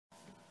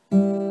For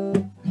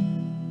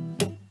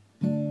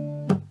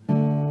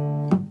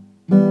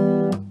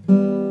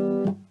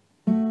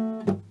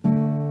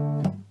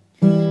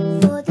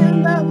the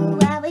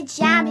moment while we're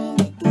jamming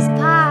at this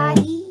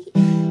party,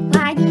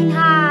 riding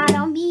hard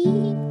on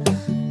me,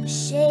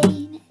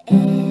 pushing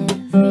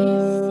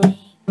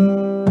everything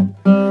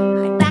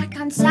right back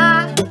on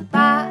top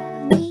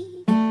of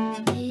me.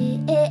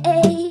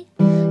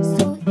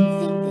 So you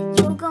think that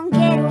you're gonna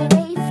get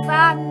away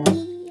from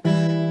me?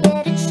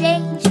 Better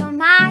change your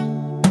mind,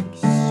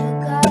 'cause you're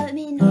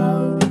coming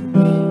home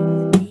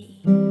with me.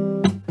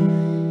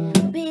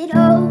 But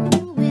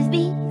home with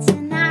me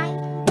tonight.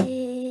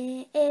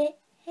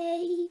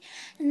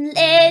 And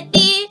let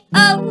me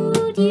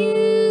hold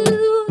you,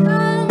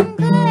 come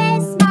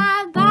caress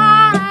my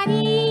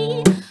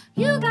body.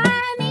 You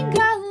got me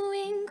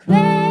going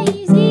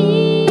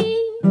crazy.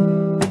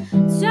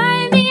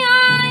 Turn me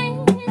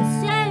on,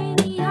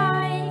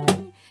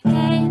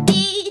 can't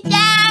be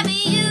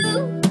jamming you.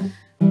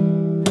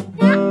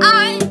 Your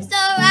arms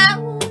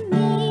around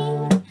me,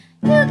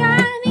 you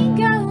got me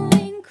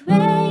going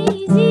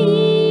crazy.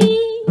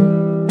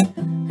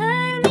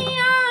 Turn me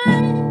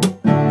on,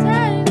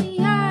 turn me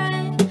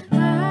on.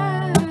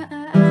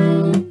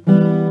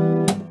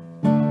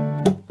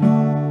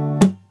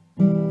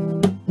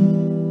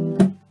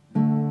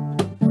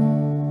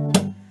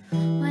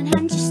 One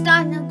hand just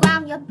on the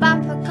ground, your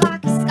bumper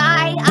cocky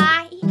sky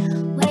eye,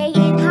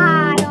 weighing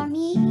hard on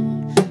me.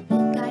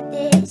 You got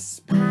this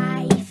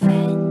pie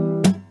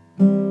friend,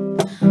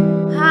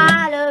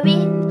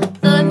 hollering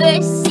for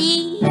mercy.